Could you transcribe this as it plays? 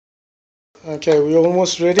Okay, we're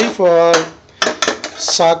almost ready for our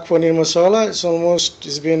saag paneer masala.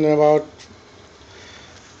 It's been about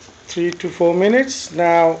 3 to 4 minutes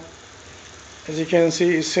now. As you can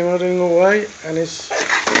see, it's simmering away, and it's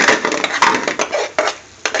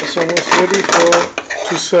almost ready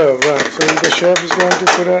to serve. Right, so the chef is going to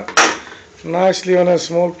put it nicely on a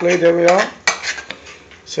small plate. There we are.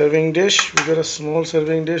 Serving dish. We got a small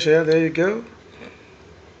serving dish here. There you go.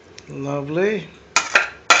 Lovely.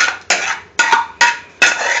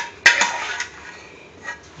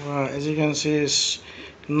 Right, as you can see, it's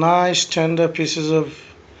nice tender pieces of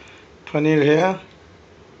paneer here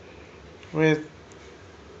with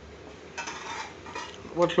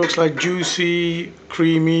what looks like juicy,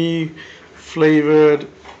 creamy, flavored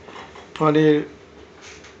paneer,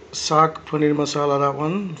 saag paneer masala. That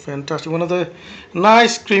one, fantastic. One of the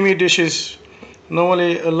nice creamy dishes.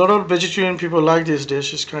 Normally, a lot of vegetarian people like this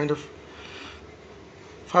dish. It's kind of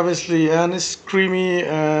fabulously, and it's creamy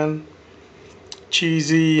and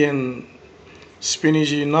cheesy and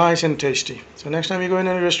spinachy, nice and tasty. So next time you go in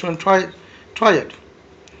a restaurant, try it.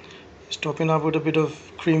 Just topping up with a bit of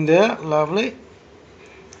cream there, lovely.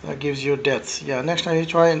 That gives you depth. Yeah, next time you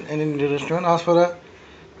try in any restaurant, ask for a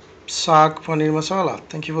saag paneer masala.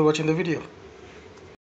 Thank you for watching the video.